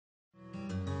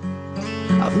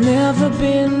I've never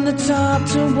been the type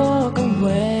to walk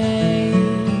away.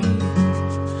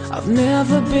 I've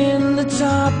never been the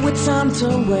type with time to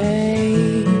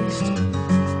waste.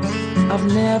 I've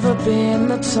never been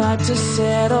the type to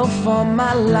settle for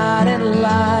my lot in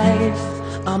life.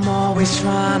 I'm always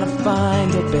trying to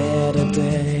find a better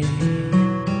day.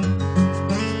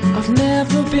 I've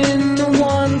never been the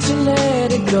one to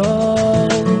let it go.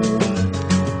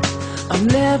 I've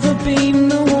never been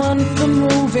the one for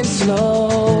moving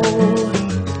slow.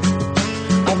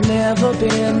 I've never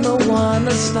been the one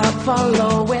to stop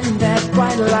following that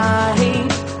bright light.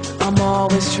 I'm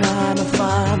always trying to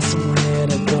find somewhere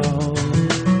to go.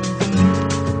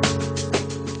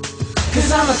 'Cause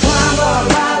I'm a climber, a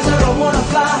riser, I wanna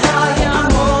fly higher,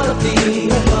 I'm all of the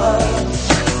above.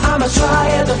 I'm a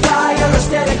trier, the fire, a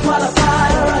steady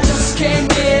qualifier, I just can't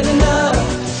get enough.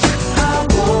 I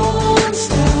won't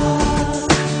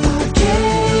stop, I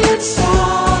can't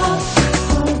stop,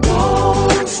 I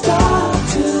won't stop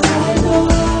till I know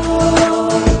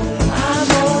I'm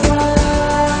alright.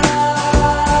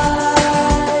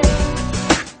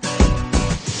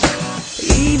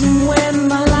 Even when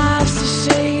my life's a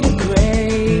shade of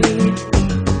gray,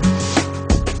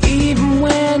 even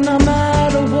when I'm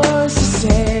out of words to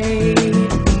say,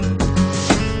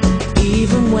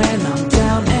 even when I'm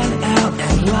down and out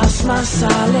and lost my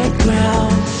solid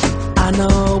ground, I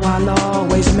know I'll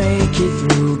always make it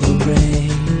through the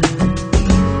rain.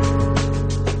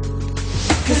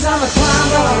 'Cause I'm a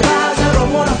climber, a riser, I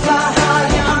wanna fly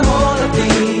higher, I'm all of the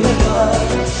above.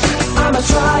 I'm a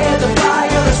trier, the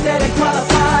fire, a steady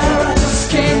qualifier, I just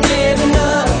can't get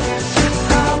enough.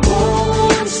 I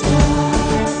won't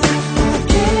stop, I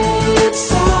can't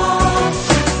stop,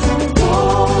 I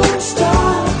won't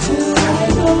stop till I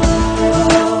know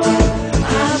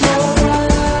I'm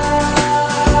alright.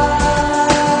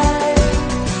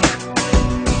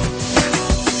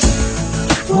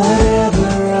 Whatever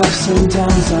ups and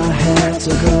downs I had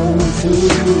to go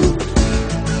through,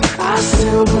 I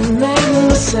still remain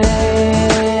the same.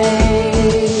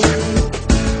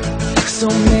 So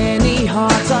many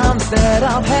hard times that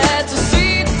I've had to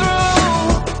see through,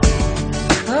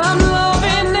 I'm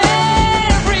loving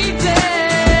every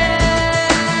day.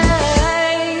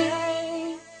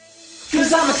 'Cause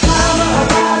I'm a